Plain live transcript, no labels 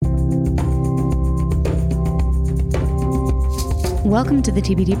Welcome to the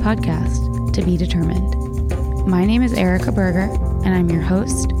TBD podcast, To Be Determined. My name is Erica Berger, and I'm your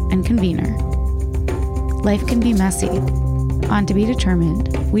host and convener. Life can be messy. On To Be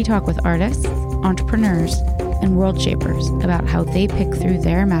Determined, we talk with artists, entrepreneurs, and world shapers about how they pick through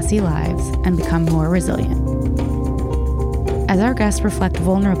their messy lives and become more resilient. As our guests reflect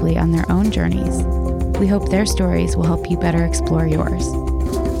vulnerably on their own journeys, we hope their stories will help you better explore yours.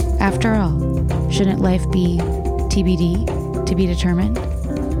 After all, shouldn't life be TBD? To be determined?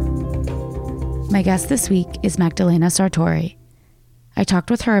 My guest this week is Magdalena Sartori. I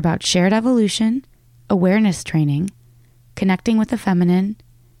talked with her about shared evolution, awareness training, connecting with the feminine,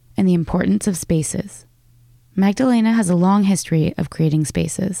 and the importance of spaces. Magdalena has a long history of creating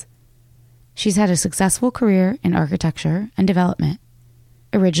spaces. She's had a successful career in architecture and development.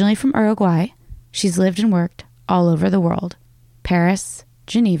 Originally from Uruguay, she's lived and worked all over the world: Paris,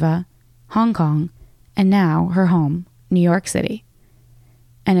 Geneva, Hong Kong, and now her home, New York City.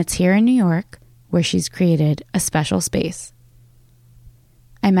 And it's here in New York where she's created a special space.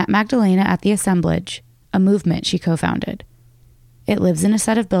 I met Magdalena at the Assemblage, a movement she co-founded. It lives in a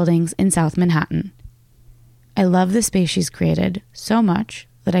set of buildings in South Manhattan. I love the space she's created so much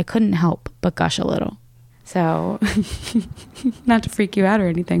that I couldn't help but gush a little. So, not to freak you out or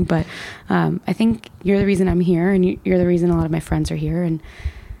anything, but I think you're the reason I'm here, and you're the reason a lot of my friends are here, and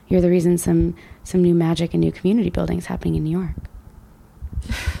you're the reason some new magic and new community building is happening in New York.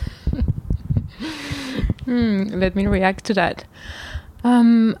 Let me react to that.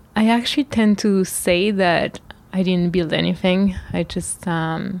 I actually tend to say that I didn't build anything. I just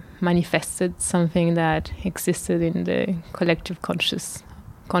manifested something that existed in the collective conscious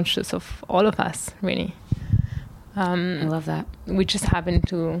of all of us, really. I love that. We just happen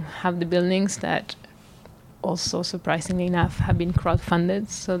to have the buildings that also, surprisingly enough, have been crowdfunded.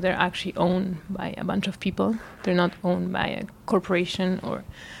 So they're actually owned by a bunch of people. They're not owned by a corporation or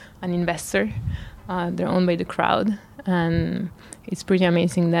an investor. They're owned by the crowd. And it's pretty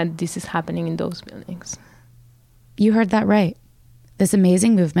amazing that this is happening in those buildings. You heard that right. This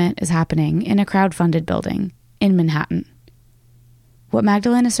amazing movement is happening in a crowdfunded building in Manhattan. What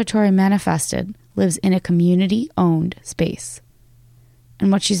Magdalena Sartori manifested lives in a community-owned space.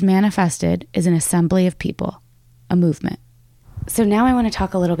 And what she's manifested is an assembly of people, a movement. So now I want to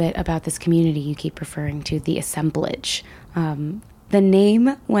talk a little bit about this community you keep referring to, the Assemblage. The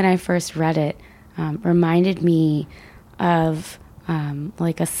name, when I first read it, reminded me of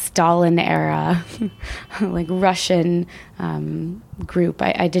like a Stalin era, like Russian group.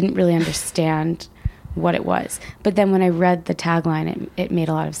 I didn't really understand what it was. But then when I read the tagline, it made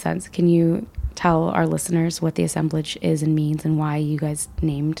a lot of sense. Can you tell our listeners what the Assemblage is and means and why you guys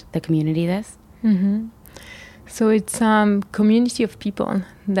named the community this? Mm-hmm. So it's a community of people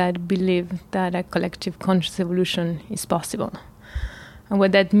that believe that a collective conscious evolution is possible. And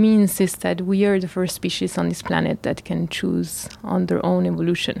what that means is that we are the first species on this planet that can choose on their own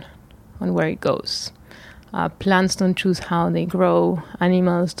evolution, on where it goes. Plants don't choose how they grow.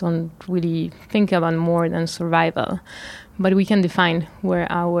 Animals don't really think about more than survival. But we can define where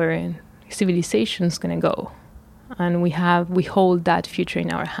our civilization is going to go. And we hold that future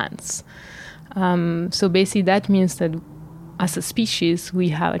in our hands. So basically that means that as a species, we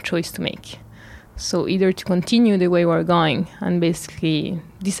have a choice to make. So either to continue the way we're going and basically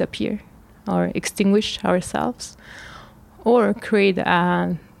disappear or extinguish ourselves, or create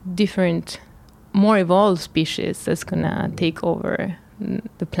a different, more evolved species that's going to take over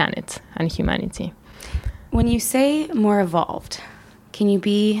the planet and humanity. When you say more evolved, can you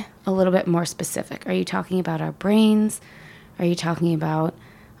be a little bit more specific? Are you talking about our brains? Are you talking about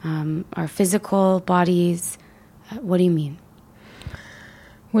our physical bodies? What do you mean?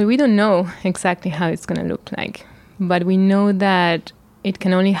 Well, we don't know exactly how it's going to look like, but we know that it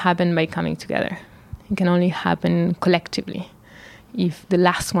can only happen by coming together. It can only happen collectively if the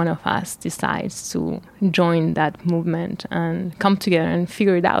last one of us decides to join that movement and come together and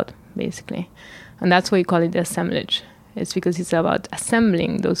figure it out, basically. And that's why we call it the assemblage. It's because it's about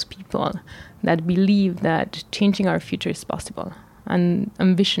assembling those people that believe that changing our future is possible and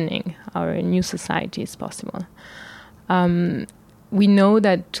envisioning our new society is possible. We know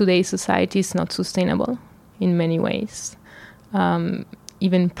that today's society is not sustainable in many ways.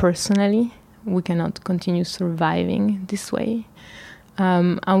 Even personally, we cannot continue surviving this way.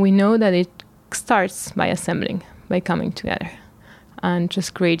 And we know that it starts by assembling, by coming together and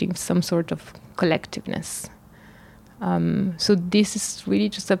just creating some sort of collectiveness. So this is really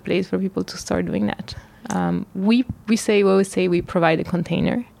just a place for people to start doing that. We always say we provide a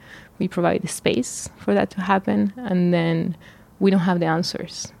container, we provide the space for that to happen, and then we don't have the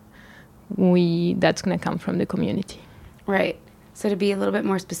answers. That's going to come from the community. Right. So to be a little bit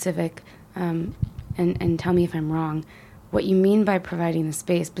more specific, and tell me if I'm wrong, what you mean by providing the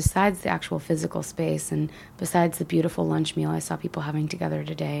space, besides the actual physical space and besides the beautiful lunch meal I saw people having together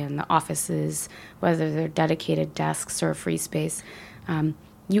today and the offices, whether they're dedicated desks or free space,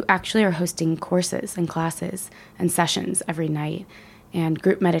 you actually are hosting courses and classes and sessions every night and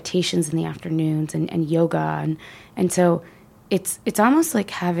group meditations in the afternoons and yoga. And so it's almost like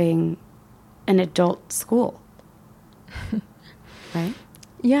having an adult school, right?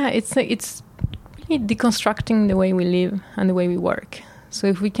 Yeah, it's really deconstructing the way we live and the way we work. So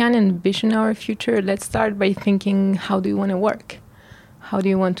if we can envision our future, let's start by thinking, how do you want to work? How do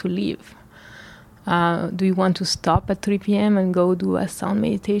you want to live? Do you want to stop at 3 p.m. and go do a sound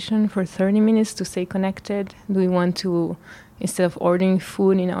meditation for 30 minutes to stay connected? Do we want to, instead of ordering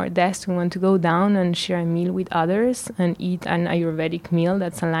food in our desk, we want to go down and share a meal with others and eat an Ayurvedic meal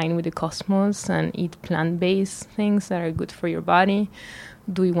that's aligned with the cosmos and eat plant-based things that are good for your body?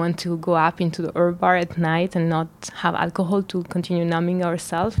 Do we want to go up into the herb bar at night and not have alcohol to continue numbing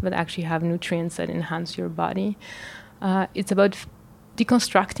ourselves, but actually have nutrients that enhance your body? It's about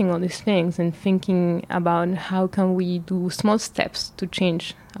deconstructing all these things and thinking about how can we do small steps to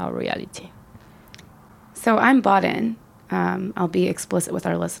change our reality. So I'm bought in. I'll be explicit with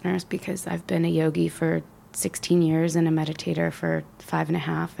our listeners because I've been a yogi for 16 years and a meditator for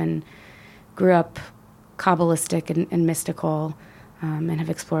 5.5 and grew up Kabbalistic and mystical, and have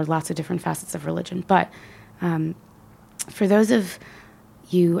explored lots of different facets of religion. But for those of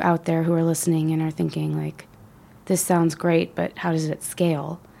you out there who are listening and are thinking, like, this sounds great, but how does it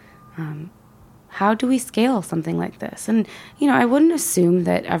scale? How do we scale something like this? And, I wouldn't assume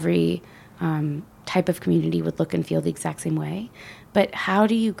that every type of community would look and feel the exact same way. But how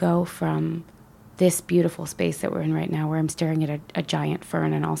do you go from this beautiful space that we're in right now, where I'm staring at a giant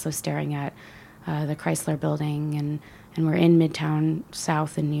fern and also staring at the Chrysler building, and we're in Midtown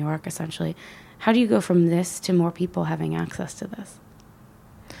South in New York, essentially. How do you go from this to more people having access to this?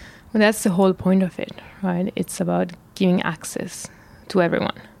 Well, that's the whole point of it, right? It's about giving access to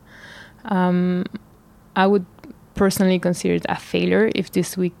everyone. I would personally consider it a failure if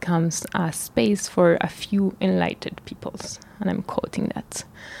this becomes a space for a few enlightened peoples, and I'm quoting that.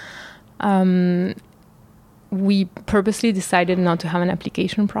 We purposely decided not to have an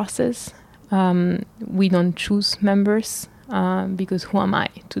application process. We don't choose members because who am I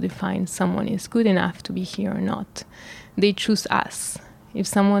to define someone is good enough to be here or not? They choose us. If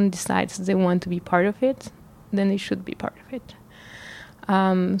someone decides they want to be part of it, then they should be part of it.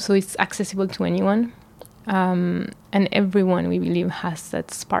 So it's accessible to anyone. And everyone, we believe, has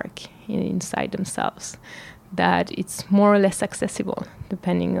that spark inside themselves, that it's more or less accessible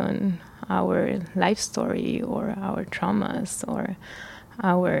depending on our life story or our traumas or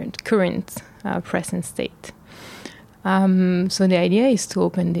our current present state. So the idea is to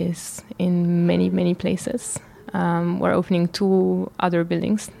open this in many, many places. We're opening 2 other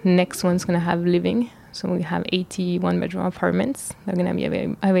buildings. Next one's going to have living. So we have 80 one-bedroom apartments that are going to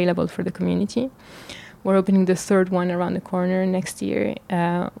be available for the community. We're opening the 3rd one around the corner next year.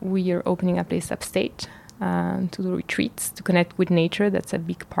 We are opening a place upstate to do retreats, to connect with nature. That's a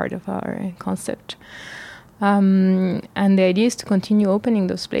big part of our concept. And the idea is to continue opening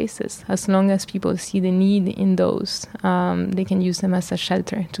those places. As long as people see the need in those, they can use them as a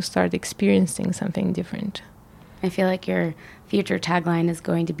shelter to start experiencing something different. I feel like your future tagline is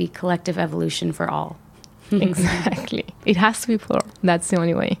going to be collective evolution for all. Exactly. It has to be for all. That's the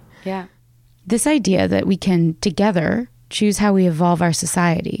only way. Yeah. This idea that we can together choose how we evolve our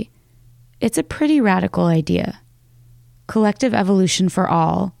society, it's a pretty radical idea. Collective evolution for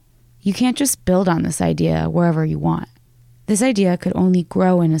all. You can't just build on this idea wherever you want. This idea could only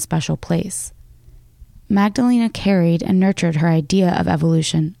grow in a special place. Magdalena carried and nurtured her idea of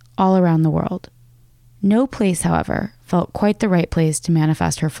evolution all around the world. No place, however, felt quite the right place to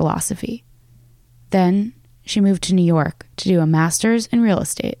manifest her philosophy. Then she moved to New York to do a master's in real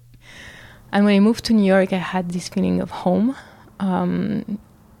estate. And when I moved to New York, I had this feeling of home,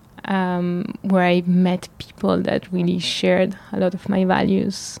 where I met people that really shared a lot of my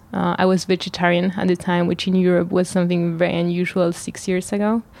values. I was vegetarian at the time, which in Europe was something very unusual 6 years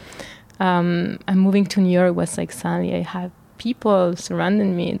ago. And moving to New York was like suddenly I had people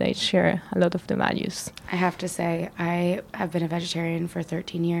surrounding me that share a lot of the values. I have to say, I have been a vegetarian for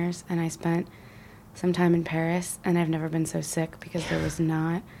 13 years, and I spent some time in Paris, and I've never been so sick because there was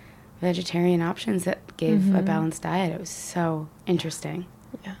not vegetarian options that gave a balanced diet. It was so interesting.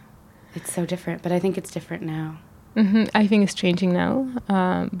 Yeah. It's so different, but I think it's different now. I think it's changing now,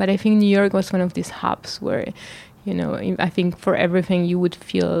 but I think New York was one of these hubs where, I think for everything you would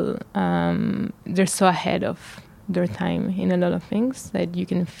feel they're so ahead of their time in a lot of things, that you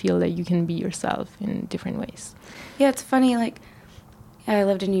can feel that you can be yourself in different ways. Yeah, it's funny. Like, I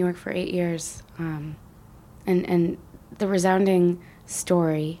lived in New York for 8 years, and the resounding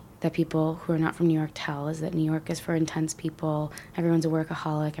story that people who are not from New York tell is that New York is for intense people. Everyone's a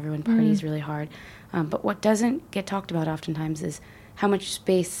workaholic. Everyone parties really hard. But what doesn't get talked about oftentimes is how much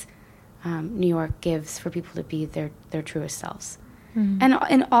space New York gives for people to be their truest selves. And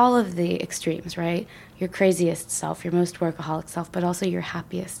in all of the extremes, right? Your craziest self, your most workaholic self, but also your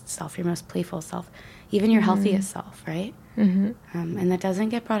happiest self, your most playful self, even your healthiest self, right? And that doesn't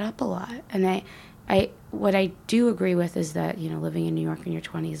get brought up a lot. And what I do agree with is that, you know, living in New York in your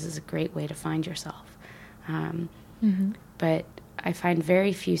 20s is a great way to find yourself. But I find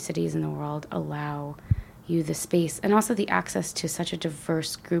very few cities in the world allow you the space and also the access to such a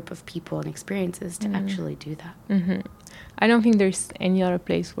diverse group of people and experiences to actually do that. I don't think there's any other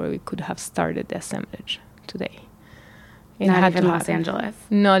place where we could have started the assemblage today. Not even Los Angeles.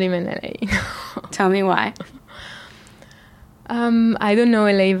 Not even LA. Tell me why. I don't know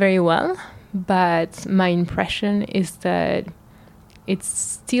LA very well, but my impression is that it's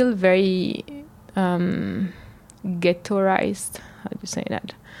still very ghettoized. How do you say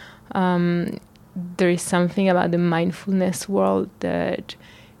that? There is something about the mindfulness world that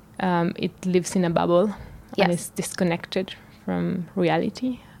it lives in a bubble. Yes. And it's disconnected from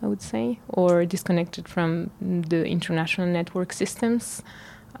reality, I would say, or disconnected from the international network systems.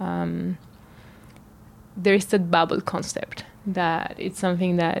 There is that bubble concept that it's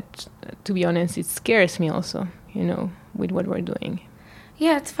something that, to be honest, it scares me also, you know, with what we're doing.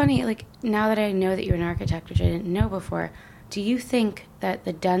 Yeah, it's funny. Like, now that I know that you're an architect, which I didn't know before, do you think that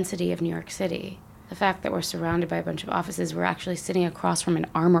the density of New York City, the fact that we're surrounded by a bunch of offices, we're actually sitting across from an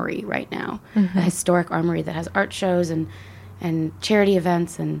armory right now, a historic armory that has art shows and charity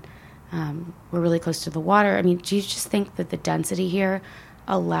events, and we're really close to the water. I mean, do you just think that the density here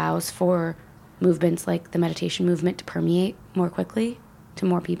allows for movements like the meditation movement to permeate more quickly to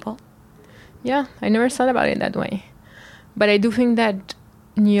more people? Yeah, I never thought about it that way. But I do think that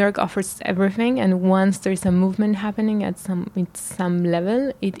New York offers everything, and once there's a movement happening at some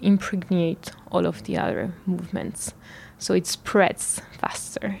level, it impregnates all of the other movements. So it spreads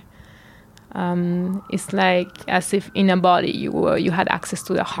faster. It's like as if in a body you had access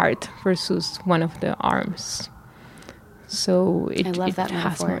to the heart versus one of the arms. So it has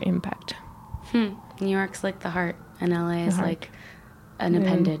metaphor. more impact. New York's like the heart, and LA is like an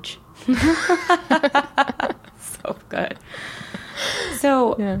appendage. So good.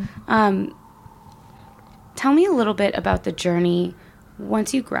 So, tell me a little bit about the journey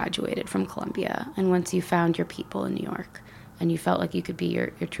once you graduated from Columbia and once you found your people in New York and you felt like you could be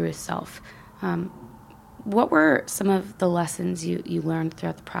your truest self. What were some of the lessons you learned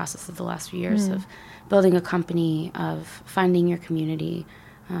throughout the process of the last few years of building a company, of finding your community?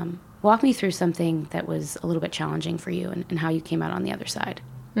 Walk me through something that was a little bit challenging for you and how you came out on the other side.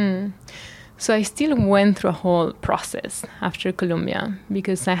 So I still went through a whole process after Columbia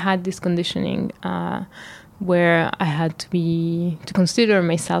because I had this conditioning where I had to consider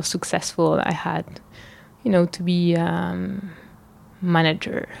myself successful. I had, to be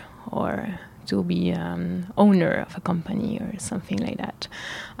manager or to be owner of a company or something like that.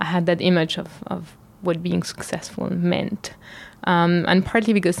 I had that image of what being successful meant. And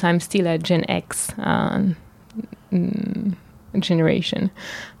partly because I'm still a Gen X generation.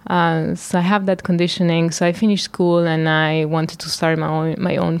 So I have that conditioning. So I finished school and I wanted to start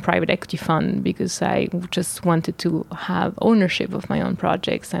my own private equity fund because I just wanted to have ownership of my own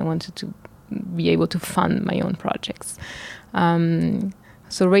projects. I wanted to be able to fund my own projects.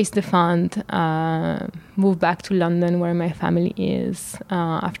 So raised the fund, moved back to London where my family is.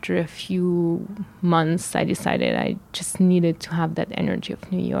 After a few months, I decided I just needed to have that energy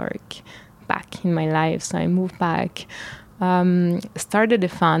of New York back in my life. So I moved back. Started a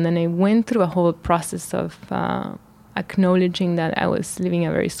fund, and I went through a whole process of acknowledging that I was living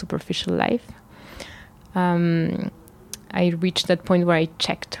a very superficial life. I reached that point where I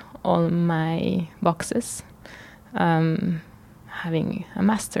checked all my boxes, having a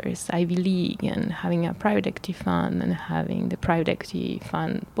master's, Ivy League, and having a private equity fund, and having the private equity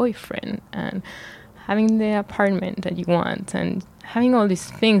fund boyfriend, and having the apartment that you want, and having all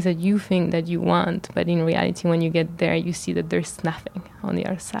these things that you think that you want, but in reality, when you get there, you see that there's nothing on the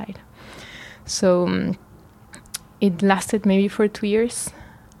other side. So it lasted maybe for 2 years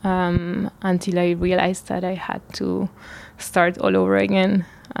until I realized that I had to start all over again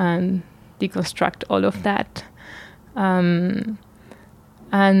and deconstruct all of that. And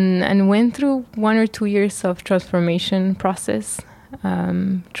went through 1 or 2 years of transformation process.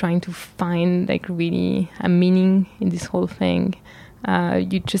 trying to find like really a meaning in this whole thing.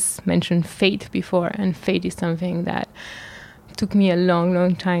 You just mentioned faith before, and faith is something that took me a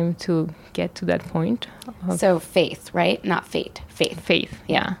long time to get to that point. So faith, right? Not fate. Faith,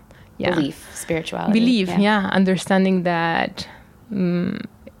 yeah. Belief, spirituality. Belief, yeah. Understanding that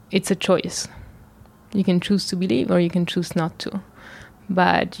it's a choice. You can choose to believe or you can choose not to.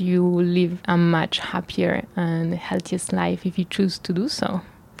 But you will live a much happier and healthiest life if you choose to do so.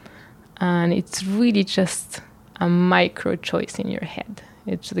 And it's really just a micro choice in your head.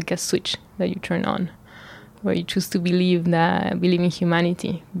 It's like a switch that you turn on, where you choose to believe in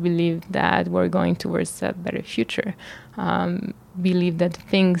humanity, believe that we're going towards a better future, believe that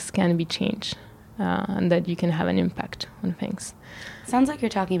things can be changed, and that you can have an impact on things. Sounds like you're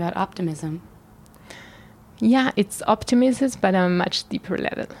talking about optimism. Yeah, it's optimism, but on a much deeper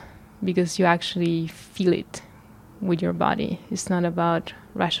level, because you actually feel it with your body. It's not about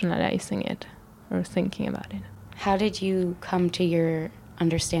rationalizing it or thinking about it. How did you come to your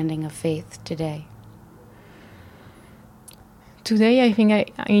understanding of faith today? Today, I think I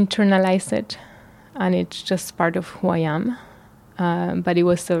internalize it, and it's just part of who I am. But it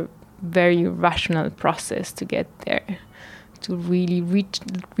was a very rational process to get there, to really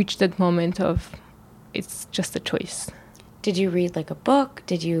reach that moment of it's just a choice. Did you read like a book?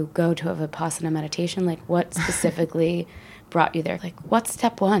 Did you go to a Vipassana meditation? Like what specifically brought you there? Like what's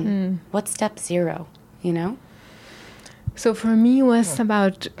step 1? What's step 0? You know? So for me, it was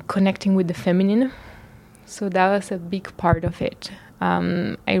about connecting with the feminine. So that was a big part of it.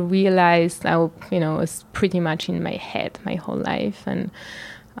 I realized I was pretty much in my head my whole life. And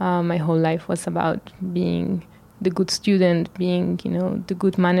my whole life was about being the good student, being, the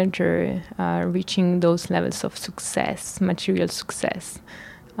good manager, reaching those levels of success, material success,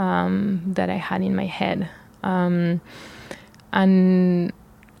 that I had in my head. And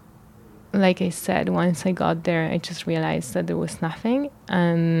like I said, once I got there, I just realized that there was nothing.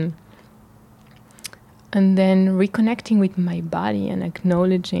 And then reconnecting with my body and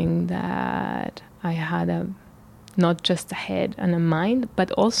acknowledging that I had not just a head and a mind,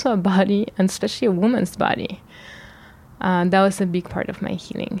 but also a body, and especially a woman's body. That was a big part of my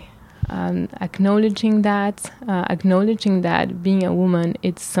healing. Acknowledging that being a woman,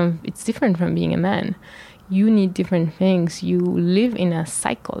 it's different from being a man. You need different things. You live in a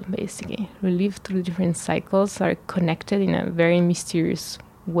cycle, basically. You live through different cycles, are connected in a very mysterious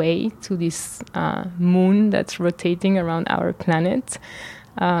way to this moon that's rotating around our planet.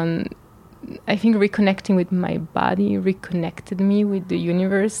 I think reconnecting with my body reconnected me with the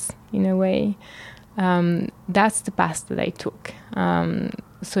universe in a way. That's the path that I took.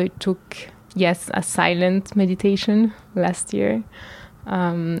 So it took, yes, a silent meditation last year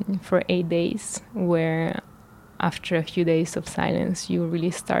for 8 days, where after a few days of silence, you really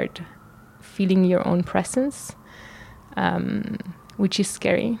start feeling your own presence, which is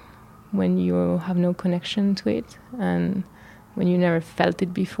scary when you have no connection to it and when you never felt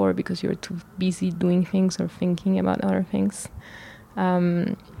it before because you're too busy doing things or thinking about other things.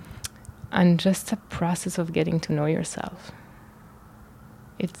 And just a process of getting to know yourself.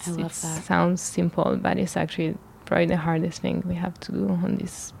 It sounds simple, but it's actually probably the hardest thing we have to do on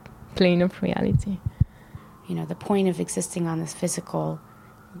this plane of reality. The point of existing on this physical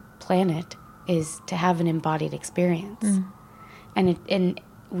planet is to have an embodied experience. And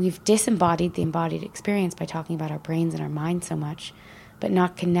we've disembodied the embodied experience by talking about our brains and our minds so much, but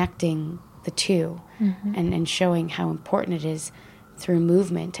not connecting the two and showing how important it is through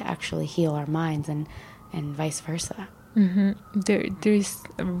movement to actually heal our minds and vice versa. There is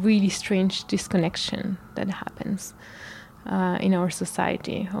a really strange disconnection that happens in our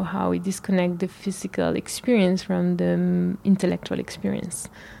society, or how we disconnect the physical experience from the intellectual experience.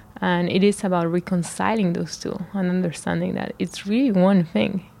 And it is about reconciling those two and understanding that it's really one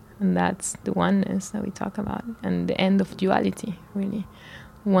thing, and that's the oneness that we talk about, and the end of duality, really.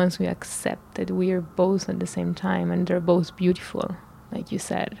 Once we accept that we are both at the same time and they're both beautiful, like you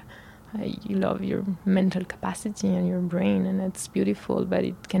said. You love your mental capacity and your brain, and it's beautiful, but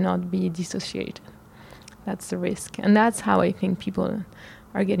it cannot be dissociated. That's the risk. And that's how I think people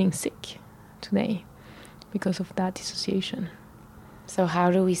are getting sick today, because of that dissociation. So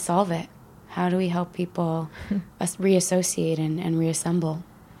how do we solve it? How do we help people reassociate and reassemble?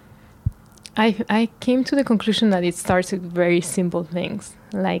 I came to the conclusion that it starts with very simple things,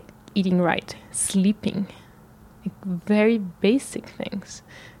 like eating right, sleeping, like very basic things.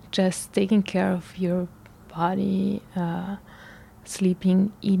 Just taking care of your body,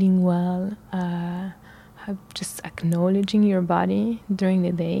 sleeping, eating well, just acknowledging your body during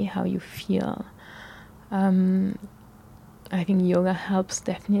the day, how you feel. I think yoga helps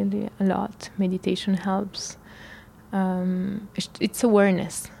definitely a lot. Meditation helps. It's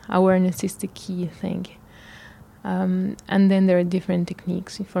awareness. Awareness is the key thing. And then there are different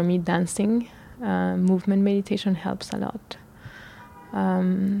techniques. For me, dancing, movement meditation helps a lot.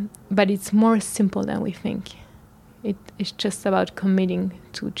 But it's more simple than we think. It's just about committing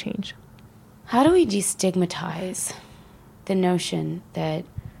to change. How do we destigmatize the notion that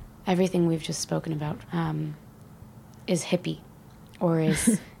everything we've just spoken about is hippie, or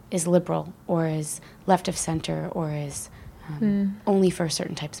is liberal, or is left of center, or is only for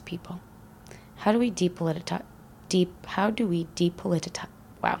certain types of people? How do we depoliticize? How do we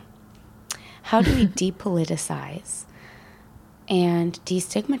depoliticize and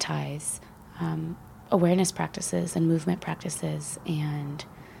destigmatize awareness practices and movement practices and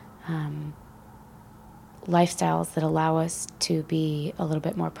lifestyles that allow us to be a little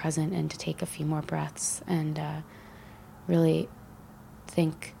bit more present and to take a few more breaths and really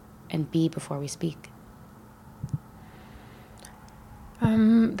think and be before we speak?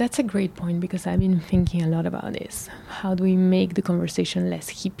 That's a great point, because I've been thinking a lot about this. How do we make the conversation less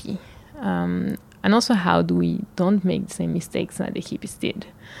hippie? And also, how do we don't make the same mistakes that the hippies did?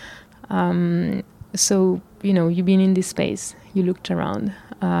 So, you've been in this space, you looked around.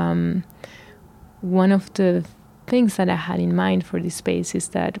 One of the things that I had in mind for this space is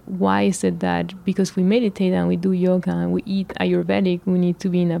that why is it that because we meditate and we do yoga and we eat Ayurvedic, we need to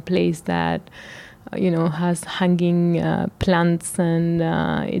be in a place that has hanging plants and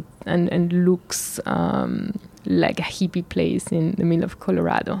looks like a hippie place in the middle of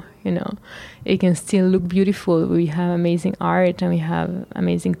Colorado. It can still look beautiful. We have amazing art and we have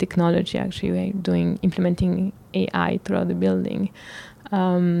amazing technology. Actually, we're implementing AI throughout the building,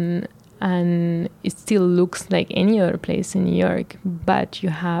 and it still looks like any other place in New York. But you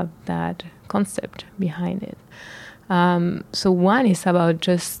have that concept behind it. So one is about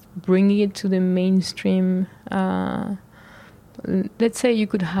just bringing it to the mainstream. Let's say you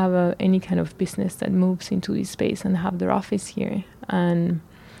could have any kind of business that moves into this space and have their office here, and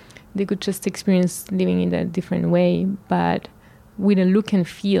they could just experience living in a different way, but with a look and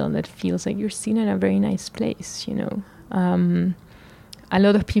feel that feels like you're sitting in a very nice place. A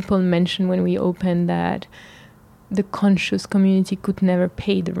lot of people mention when we opened that the conscious community could never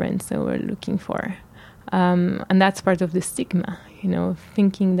pay the rents that we're looking for. And that's part of the stigma,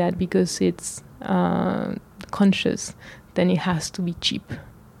 thinking that because it's conscious, then it has to be cheap.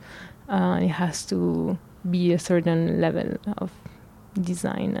 It has to be a certain level of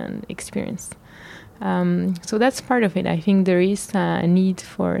design and experience. So that's part of it. I think there is a need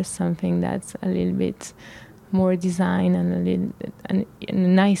for something that's a little bit more design and a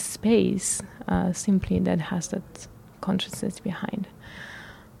nice space, simply that has that consciousness behind.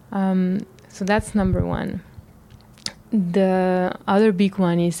 So that's number one. The other big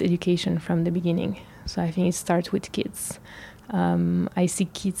one is education from the beginning. So I think it starts with kids. I see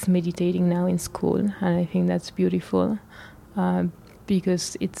kids meditating now in school, and I think that's beautiful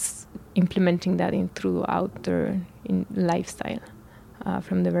because it's implementing that throughout their lifestyle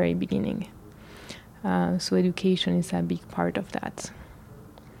from the very beginning. So education is a big part of that.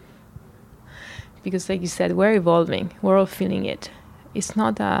 Because like you said, we're evolving. We're all feeling it. It's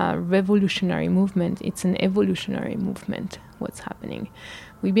not a revolutionary movement. It's an evolutionary movement, what's happening.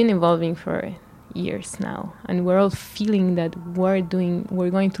 We've been evolving for years now, and we're all feeling that we're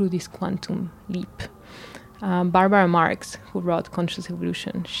going through this quantum leap. Barbara Marx, who wrote Conscious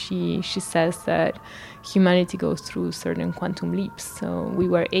Evolution, she says that humanity goes through certain quantum leaps. So we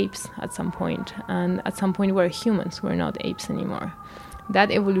were apes at some point, and at some point we're humans. We're not apes anymore.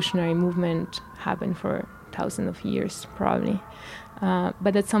 That evolutionary movement happened for thousands of years, probably.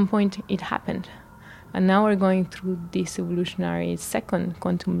 But at some point it happened. And now we're going through this evolutionary second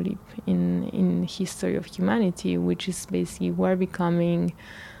quantum leap in history of humanity, which is basically we're becoming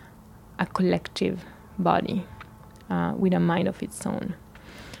a collective body with a mind of its own.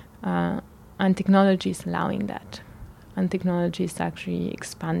 And technology is allowing that. And technology is actually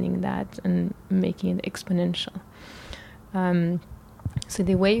expanding that and making it exponential. So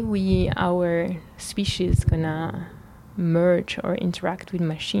the way our species is gonna merge or interact with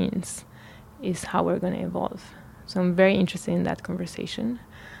machines is how we're gonna evolve. So I'm very interested in that conversation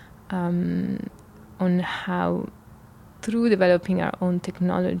on how, through developing our own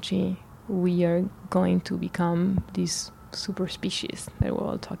technology, we are going to become this super species that we're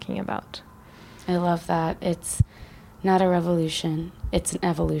all talking about. I love that. It's not a revolution, it's an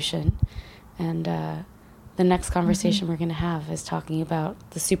evolution. And the next conversation we're going to have is talking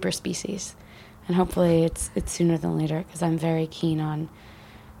about the super species. And hopefully it's sooner than later, because I'm very keen on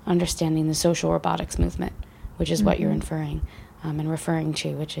understanding the social robotics movement, which is what you're inferring and referring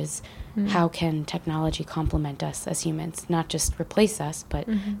to, which is how can technology complement us as humans, not just replace us, but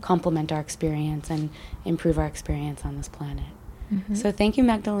complement our experience and improve our experience on this planet. So thank you,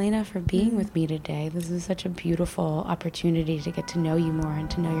 Magdalena, for being with me today. This is such a beautiful opportunity to get to know you more and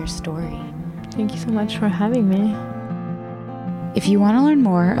to know your story. Thank you so much for having me. If you want to learn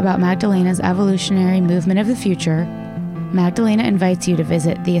more about Magdalena's evolutionary movement of the future, Magdalena invites you to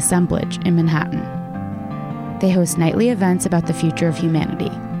visit The Assemblage in Manhattan. They host nightly events about the future of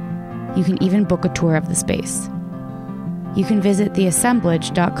humanity. You can even book a tour of the space. You can visit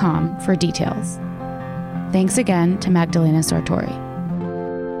theassemblage.com for details. Thanks again to Magdalena Sartori.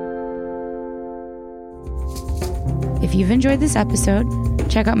 If you've enjoyed this episode,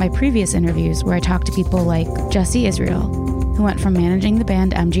 check out my previous interviews where I talk to people like Jesse Israel, who went from managing the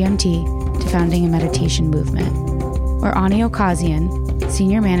band MGMT to founding a meditation movement, or Ani Okazian,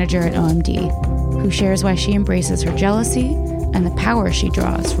 senior manager at OMD, who shares why she embraces her jealousy and the power she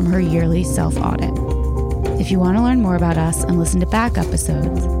draws from her yearly self-audit. If you want to learn more about us and listen to back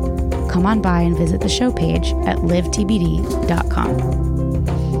episodes, come on by and visit the show page at livetbd.com.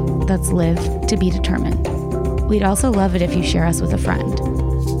 That's live to be determined. We'd also love it if you share us with a friend.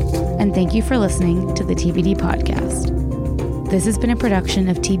 And thank you for listening to the TBD podcast. This has been a production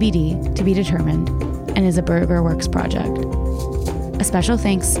of TBD, To Be Determined, and is a Burger Works project. A special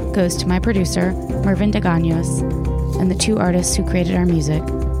thanks goes to my producer, Mervyn Daganos, and the two artists who created our music,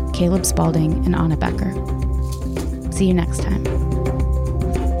 Caleb Spalding and Anna Becker. See you next time.